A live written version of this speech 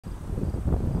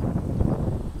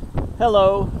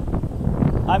Hello,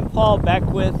 I'm Paul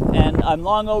Beckwith, and I'm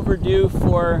long overdue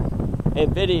for a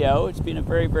video. It's been a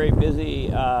very, very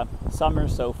busy summer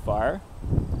so far.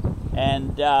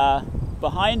 And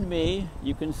behind me,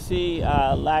 you can see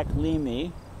Lac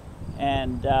Leamy,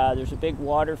 and there's a big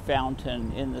water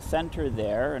fountain in the center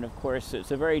there. And of course, it's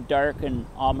a very dark and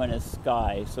ominous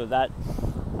sky. So that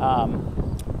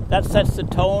sets the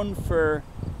tone for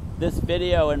this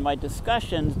video and my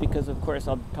discussions, because of course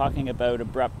I'll be talking about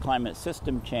abrupt climate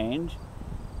system change.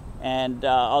 And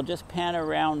I'll just pan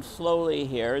around slowly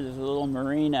here. There's a little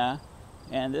marina,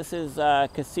 and this is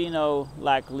Casino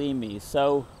Lac Leamy.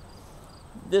 So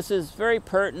this is very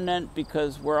pertinent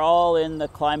because we're all in the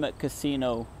climate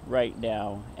casino right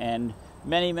now, and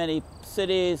many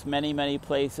cities, many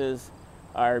places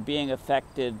are being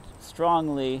affected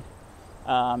strongly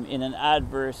in an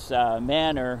adverse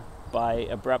manner by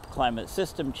abrupt climate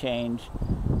system change,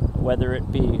 whether it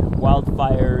be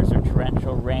wildfires or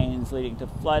torrential rains leading to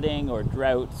flooding or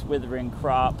droughts, withering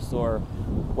crops, or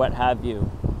what have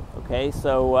you. Okay,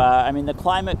 so I mean, the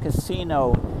climate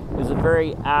casino is a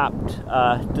very apt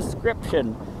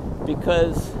description,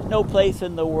 because no place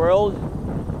in the world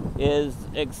is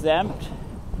exempt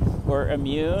or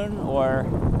immune or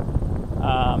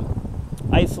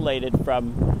isolated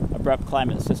from abrupt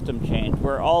climate system change.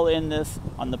 We're all in this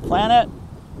on the planet.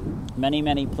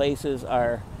 Many places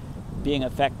are being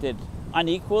affected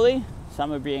unequally.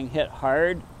 Some are being hit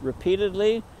hard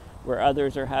repeatedly, where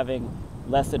others are having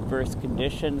less adverse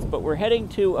conditions. But we're heading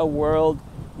to a world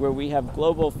where we have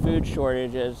global food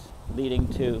shortages leading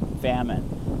to famine.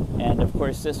 And of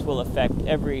course, this will affect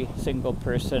every single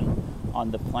person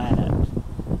on the planet.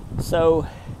 So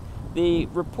the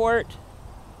report,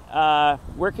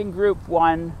 Working Group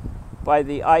 1 by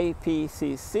the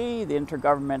IPCC, the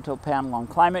Intergovernmental Panel on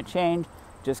Climate Change,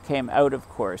 just came out, of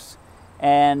course.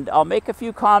 And I'll make a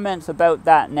few comments about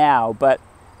that now, but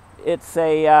it's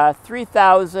a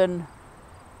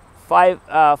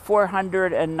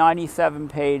 3,497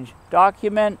 page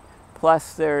document,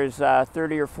 plus there's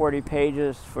 30 or 40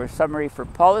 pages for summary for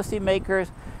policymakers.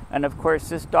 And of course,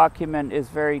 this document is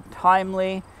very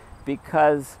timely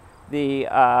because the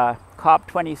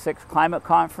COP26 climate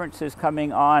conference is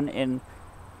coming on in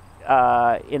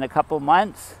a couple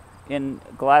months in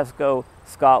Glasgow,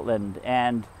 Scotland.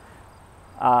 And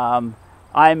I'm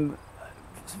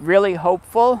really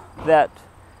hopeful that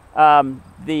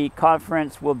the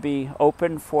conference will be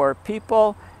open for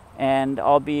people, and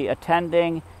I'll be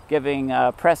attending, giving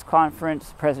press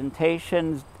conference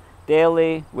presentations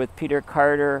daily with Peter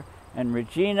Carter and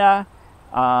Regina,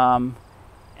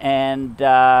 and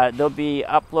they'll be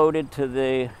uploaded to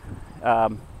the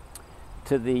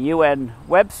UN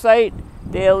website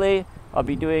daily.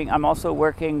 I'm also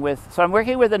working with, I'm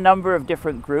working with a number of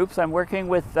different groups. I'm working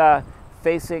with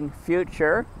Facing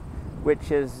Future,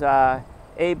 which is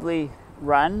ably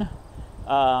run,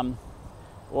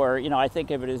 or, you know, I think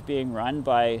of it as being run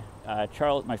by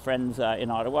Charles, my friends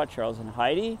in Ottawa, Charles and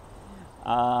Heidi.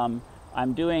 I'm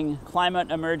doing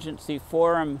Climate Emergency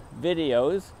Forum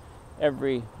videos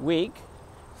every week.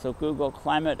 So Google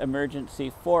Climate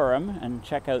Emergency Forum and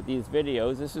check out these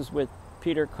videos. This is with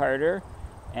Peter Carter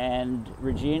and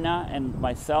Regina and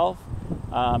myself,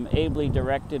 ably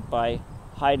directed by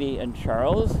Heidi and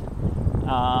Charles.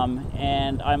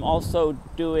 And I'm also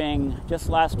doing, just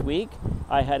last week,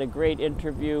 I had a great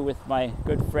interview with my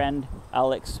good friend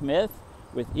Alex Smith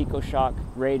with EcoShock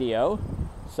Radio.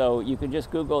 So you can just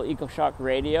Google EcoShock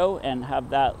Radio and have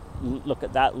that, look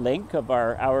at that link of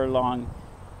our hour-long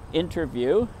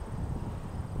interview.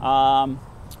 I'm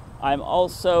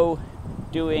also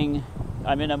doing,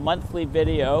 I'm in a monthly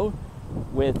video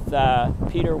with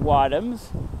Peter Wadhams,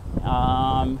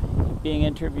 being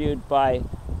interviewed by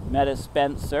Meta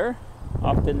Spencer.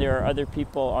 Often there are other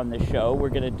people on the show. We're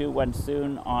going to do one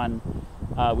soon on,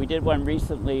 we did one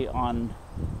recently on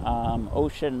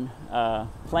ocean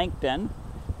plankton,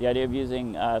 the idea of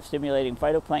using stimulating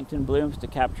phytoplankton blooms to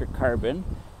capture carbon.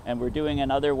 And we're doing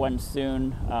another one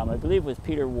soon, I believe with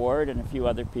Peter Ward and a few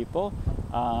other people.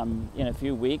 In a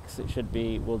few weeks, it should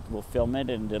be, we'll film it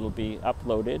and it'll be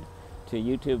uploaded to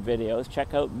YouTube videos.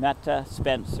 Check out Meta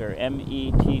Spencer,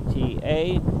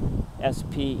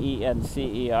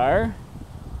 METTA-SPENCER.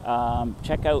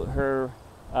 Check out her,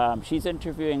 she's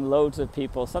interviewing loads of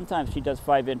people. Sometimes she does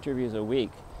 5 interviews a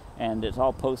week, and it's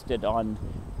all posted on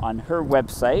her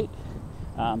website.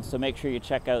 So make sure you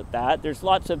check out that. There's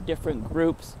lots of different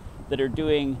groups that are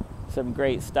doing some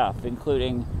great stuff,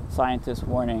 including Scientists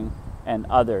Warning and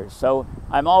others. So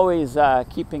I'm always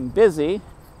keeping busy.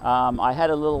 I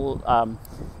had a little,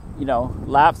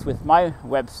 lapse with my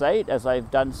website, as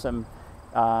I've done some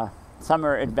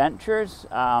summer adventures.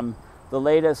 The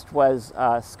latest was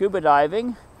scuba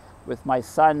diving with my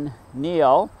son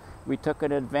Neil. We took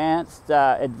an advanced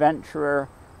adventurer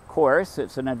course.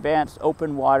 It's an advanced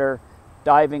open water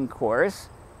diving course.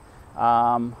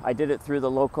 I did it through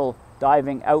the local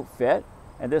diving outfit,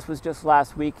 and this was just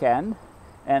last weekend.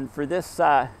 And for this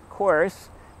course,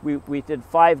 we did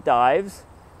 5 dives.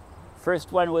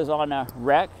 First one was on a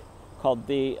wreck called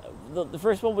the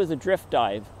first one was a drift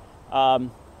dive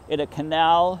in a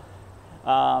canal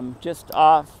just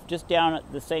down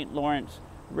at the St. Lawrence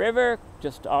River.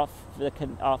 Just off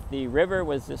the river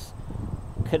was this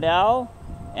canal,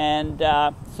 and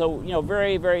so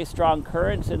very, very strong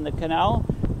currents in the canal,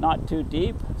 not too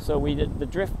deep. So we did the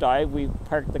drift dive. We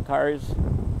parked the cars,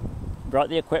 brought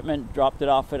the equipment, dropped it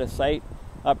off at a site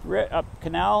up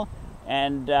canal,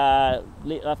 and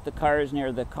left the cars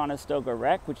near the Conestoga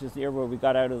wreck, which is near where we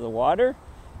got out of the water,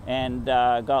 and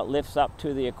got lifts up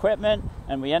to the equipment,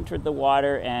 and we entered the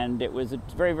water, and it was a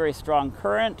very, very strong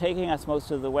current taking us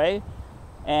most of the way.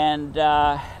 And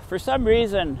for some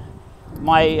reason,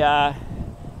 my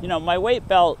my weight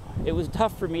belt, it was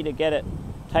tough for me to get it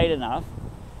tight enough,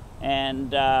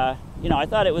 and I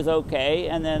thought it was okay,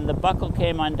 and then the buckle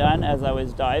came undone as I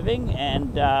was diving,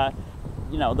 and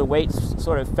the weights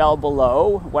sort of fell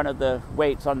below. One of the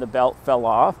weights on the belt fell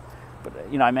off, but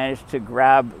I managed to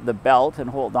grab the belt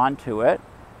and hold on to it,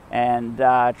 and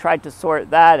tried to sort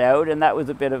that out, and that was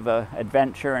a bit of an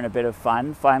adventure and a bit of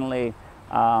fun. Finally,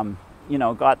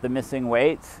 got the missing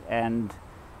weights and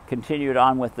continued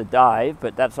on with the dive,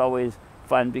 but that's always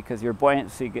fun because your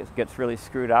buoyancy gets really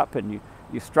screwed up, and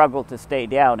you struggle to stay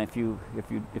down if you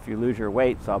lose your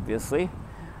weights, obviously.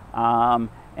 And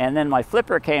then my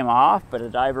flipper came off, but a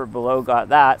diver below got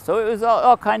that. So it was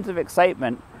all kinds of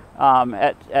excitement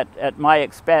at my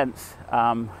expense.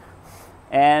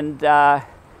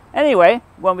 Anyway,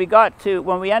 when we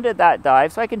ended that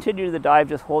dive, so I continued the dive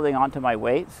just holding on to my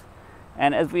weights.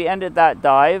 And as we ended that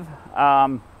dive,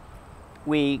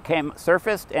 we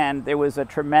surfaced, and there was a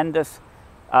tremendously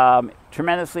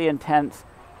intense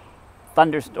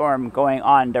thunderstorm going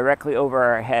on directly over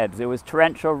our heads. There was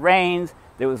torrential rains.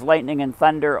 There was lightning and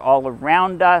thunder all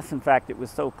around us. In fact, it was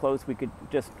so close we could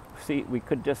just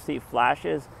see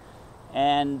flashes,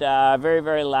 and very,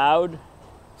 very loud.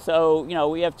 So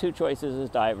we have 2 choices as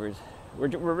divers.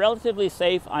 We're relatively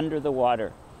safe under the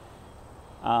water.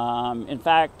 In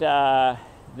fact,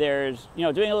 there's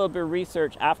doing a little bit of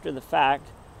research after the fact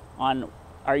on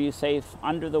are you safe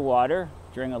under the water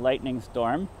during a lightning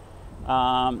storm.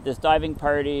 This diving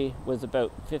party was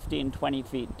about 15-20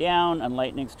 feet down, and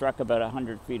lightning struck about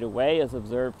 100 feet away as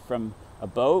observed from a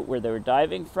boat where they were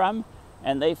diving from,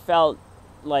 and they felt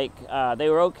like they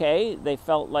were okay. They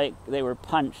felt like they were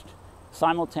punched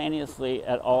simultaneously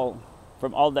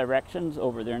from all directions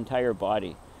over their entire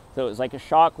body. So it was like a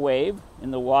shock wave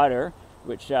in the water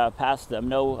which passed them.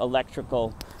 No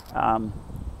electrical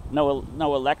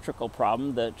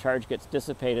problem. The charge gets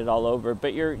dissipated all over,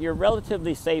 but you're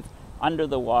relatively safe under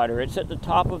the water. It's at the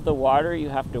top of the water you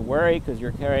have to worry because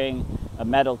you're carrying a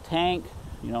metal tank,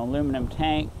 aluminum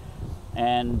tank,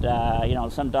 and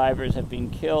some divers have been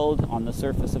killed on the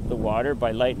surface of the water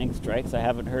by lightning strikes. I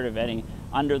haven't heard of any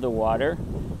under the water.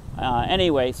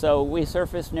 Anyway, so we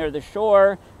surfaced near the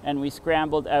shore, and we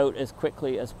scrambled out as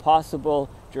quickly as possible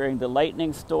during the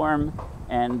lightning storm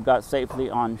and got safely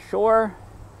on shore.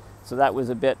 So that was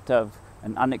a bit of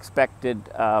an unexpected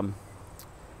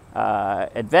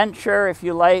adventure, if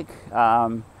you like.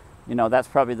 That's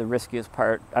probably the riskiest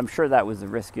part. I'm sure that was the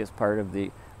riskiest part of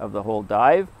the whole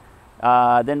dive.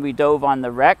 Then we dove on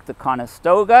the wreck, the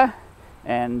Conestoga,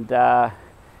 and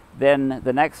then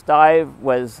the next dive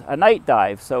was a night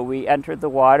dive. So we entered the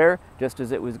water just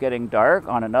as it was getting dark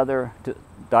on another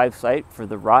dive site for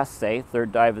the Rothsay,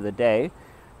 3rd dive of the day.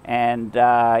 And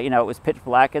it was pitch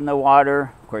black in the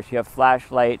water. Of course, you have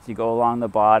flashlights. You go along the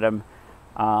bottom.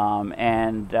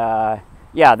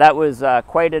 Yeah, that was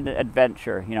quite an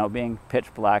adventure, being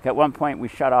pitch black. At one point we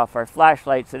shut off our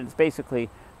flashlights, and it's basically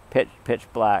pitch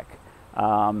black.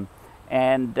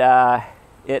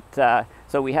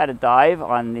 So we had a dive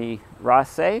on the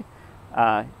Rothsay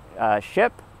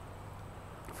ship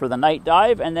for the night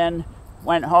dive, and then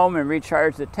went home and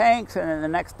recharged the tanks, and then the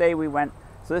next day we went,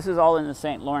 so this is all in the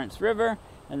St. Lawrence River,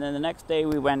 and then the next day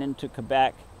we went into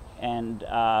Quebec and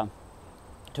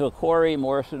to a quarry,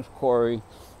 Morrison's Quarry,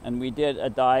 and we did a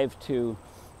dive to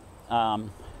a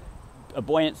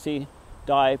buoyancy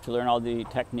dive to learn all the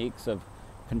techniques of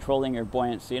controlling your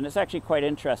buoyancy. And it's actually quite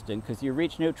interesting because you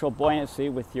reach neutral buoyancy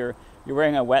with you're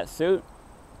wearing a wetsuit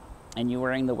and you're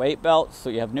wearing the weight belt, so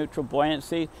you have neutral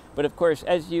buoyancy. But of course,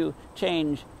 as you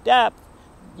change depth,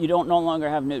 you don't no longer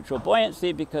have neutral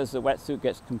buoyancy because the wetsuit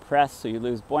gets compressed, so you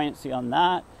lose buoyancy on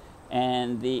that,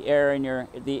 and the air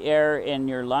in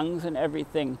your lungs and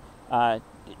everything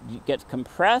gets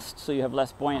compressed, so you have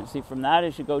less buoyancy from that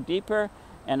as you go deeper.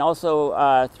 And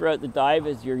also throughout the dive,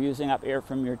 as you're using up air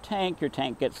from your tank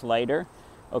gets lighter.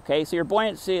 Okay, so your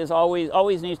buoyancy is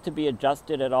always needs to be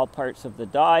adjusted at all parts of the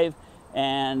dive,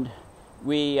 and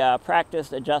we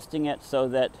practiced adjusting it so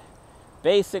that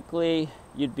basically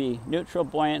you'd be neutral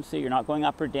buoyancy, you're not going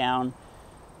up or down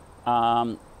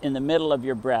in the middle of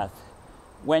your breath.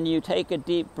 When you take a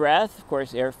deep breath, of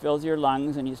course, air fills your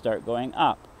lungs and you start going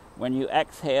up. When you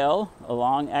exhale, a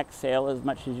long exhale as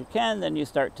much as you can, then you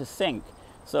start to sink.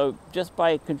 So just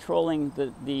by controlling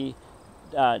the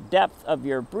depth of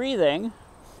your breathing,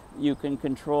 you can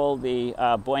control the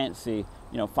buoyancy,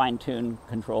 fine-tune,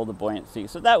 control the buoyancy.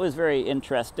 So that was very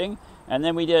interesting. And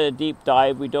then we did a deep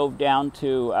dive. We dove down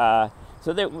to,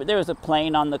 so there was a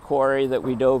plane on the quarry that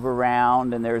we dove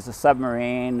around, and there was a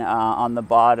submarine on the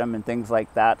bottom and things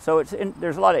like that. So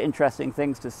there's a lot of interesting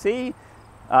things to see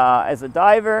as a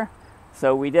diver.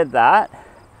 So we did that.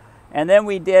 And then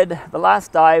the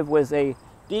last dive was a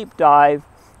deep dive.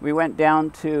 We went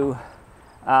down to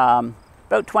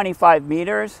about 25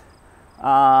 meters,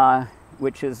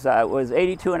 which was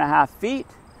 82.5 feet.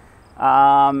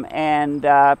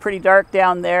 And pretty dark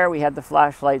down there. We had the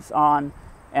flashlights on,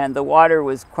 and the water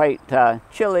was quite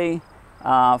chilly,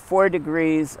 4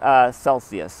 degrees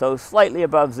Celsius, so slightly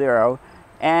above zero.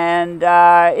 And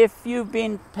if you've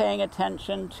been paying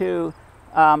attention to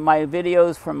my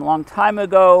videos from a long time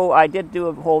ago, I did do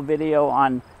a whole video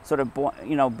on sort of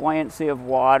buoyancy of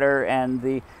water, and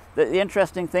the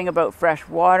interesting thing about fresh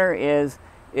water is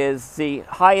the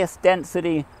highest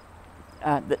density.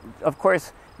 Of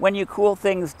course, when you cool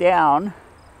things down,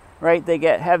 right, they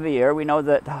get heavier. We know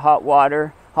that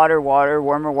hotter water,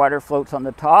 warmer water floats on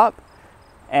the top,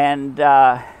 and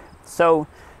so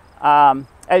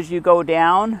as you go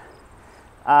down,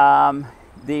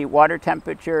 the water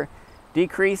temperature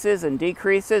decreases and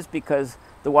decreases because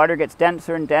the water gets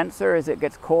denser and denser as it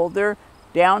gets colder,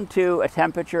 down to a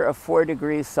temperature of 4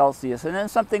 degrees Celsius. And then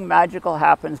something magical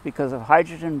happens because of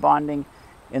hydrogen bonding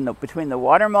between the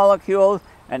water molecules,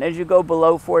 and as you go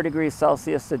below 4 degrees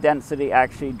Celsius, the density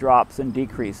actually drops and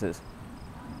decreases.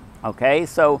 Okay,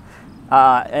 so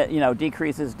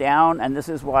decreases down, and this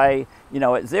is why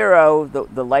at zero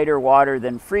the lighter water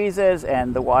then freezes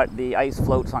and the ice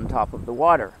floats on top of the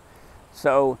water.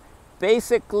 So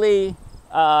basically,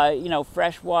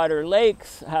 freshwater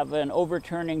lakes have an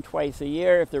overturning twice a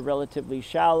year if they're relatively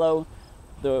shallow,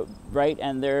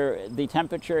 and the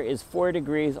temperature is 4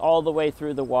 degrees all the way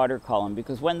through the water column,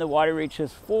 because when the water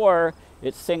reaches 4,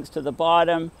 it sinks to the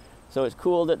bottom, so it's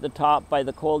cooled at the top by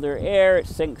the colder air, it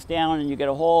sinks down, and you get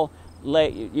a whole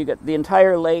lake. The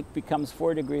entire lake becomes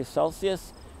 4 degrees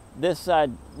Celsius. This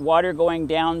water going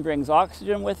down brings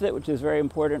oxygen with it, which is very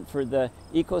important for the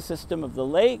ecosystem of the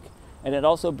lake. And it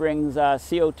also brings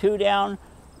CO2 down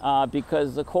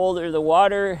because the colder the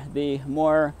water, the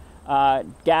more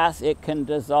gas it can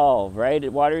dissolve,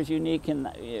 right? Water is unique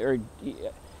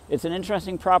it's an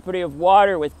interesting property of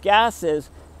water with gases.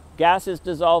 Gases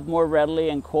dissolve more readily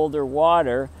in colder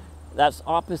water. That's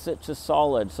opposite to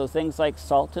solids. So things like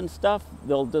salt and stuff,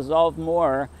 they'll dissolve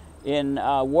more in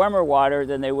warmer water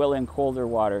than they will in colder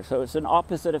water. So it's an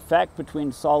opposite effect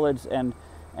between solids and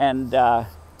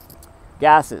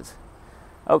gases.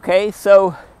 Okay,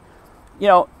 so,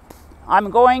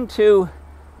 I'm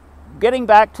getting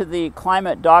back to the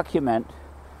climate document,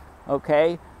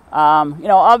 okay,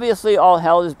 obviously all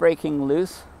hell is breaking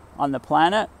loose on the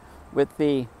planet with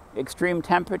the extreme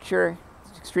temperature,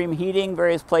 extreme heating,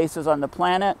 various places on the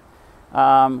planet,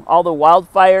 all the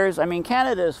wildfires. I mean,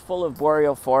 Canada is full of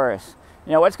boreal forests.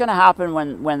 What's going to happen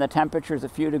when the temperature is a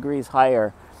few degrees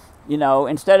higher?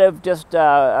 Instead of just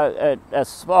a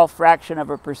small fraction of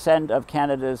a percent of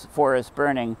Canada's forests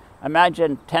burning,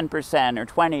 imagine 10% or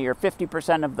 20 or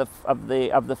 50%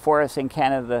 of the forests in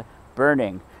Canada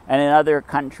burning, and in other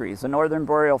countries, the northern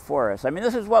boreal forests. I mean,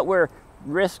 this is what we're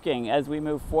risking as we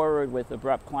move forward with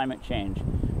abrupt climate change.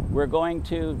 We're going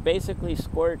to basically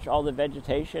scorch all the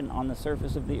vegetation on the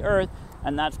surface of the earth,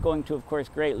 and that's going to, of course,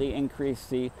 greatly increase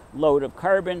the load of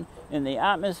carbon in the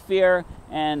atmosphere,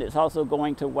 and it's also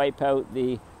going to wipe out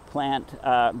the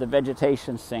the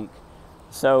vegetation sink.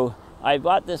 So I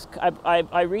bought this,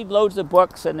 I read loads of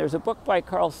books, and there's a book by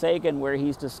Carl Sagan where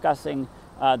he's discussing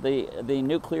the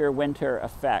nuclear winter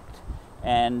effect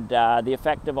and the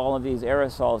effect of all of these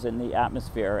aerosols in the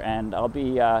atmosphere, and I'll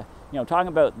be talking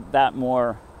about that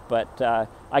more but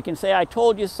I can say I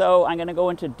told you so. I'm going to go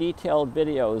into detailed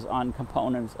videos on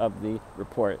components of the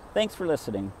report. Thanks for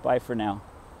listening. Bye for now.